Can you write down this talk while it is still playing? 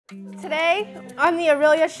Today, on the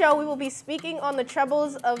Aurelia Show, we will be speaking on the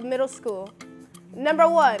troubles of middle school. Number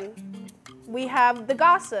 1, we have the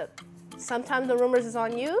gossip. Sometimes the rumors is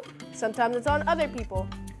on you, sometimes it's on other people,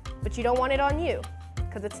 but you don't want it on you,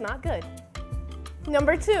 because it's not good.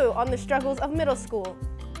 Number 2, on the struggles of middle school,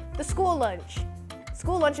 the school lunch.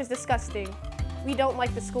 School lunch is disgusting. We don't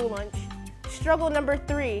like the school lunch. Struggle number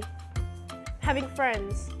 3, having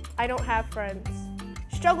friends. I don't have friends.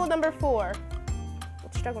 Struggle number 4.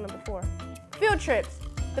 What's struggle number 4? Field trips.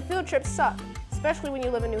 The field trips suck, especially when you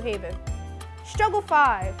live in New Haven. Struggle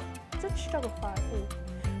 5. What's struggle 5?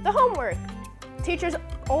 The homework. Teachers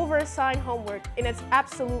overassign homework, and it's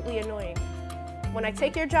absolutely annoying. When I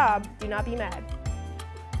take your job, do not be mad.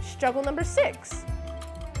 Struggle number 6.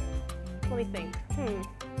 Let me think.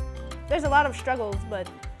 There's a lot of struggles, but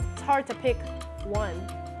it's hard to pick one.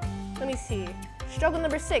 Let me see. Struggle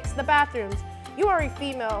number 6, the bathrooms. You are a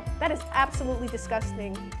female. That is absolutely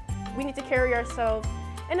disgusting. We need to carry ourselves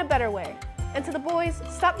in a better way. And to the boys,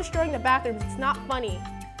 stop destroying the bathrooms. It's not funny.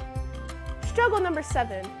 Struggle number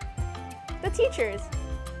 7, the teachers.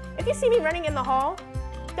 If you see me running in the hall,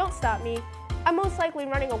 don't stop me. I'm most likely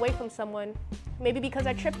running away from someone. Maybe because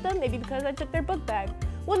I tripped them, maybe because I took their book bag.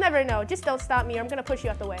 We'll never know. Just don't stop me or I'm gonna push you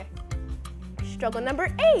out the way. Struggle number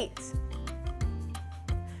 8,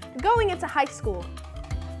 going into high school.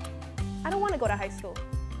 I don't want to go to high school.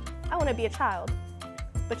 I want to be a child.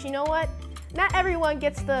 But you know what? Not everyone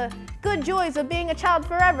gets the good joys of being a child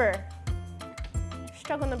forever.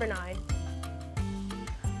 Struggle number 9.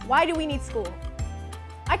 Why do we need school?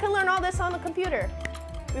 I can learn all this on the computer.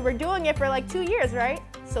 We were doing it for like 2 years, right?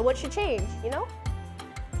 So what should change, you know?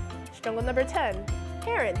 Struggle number 10.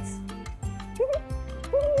 Parents.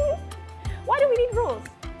 Why do we need rules?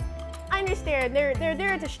 I understand they're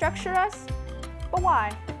there to structure us, but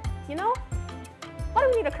why? You know? Why do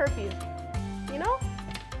we need a curfew? You know?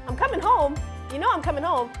 I'm coming home. You know I'm coming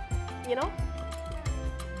home. You know?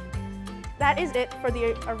 That is it for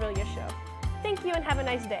the Aurelia Show. Thank you and have a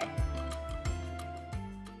nice day.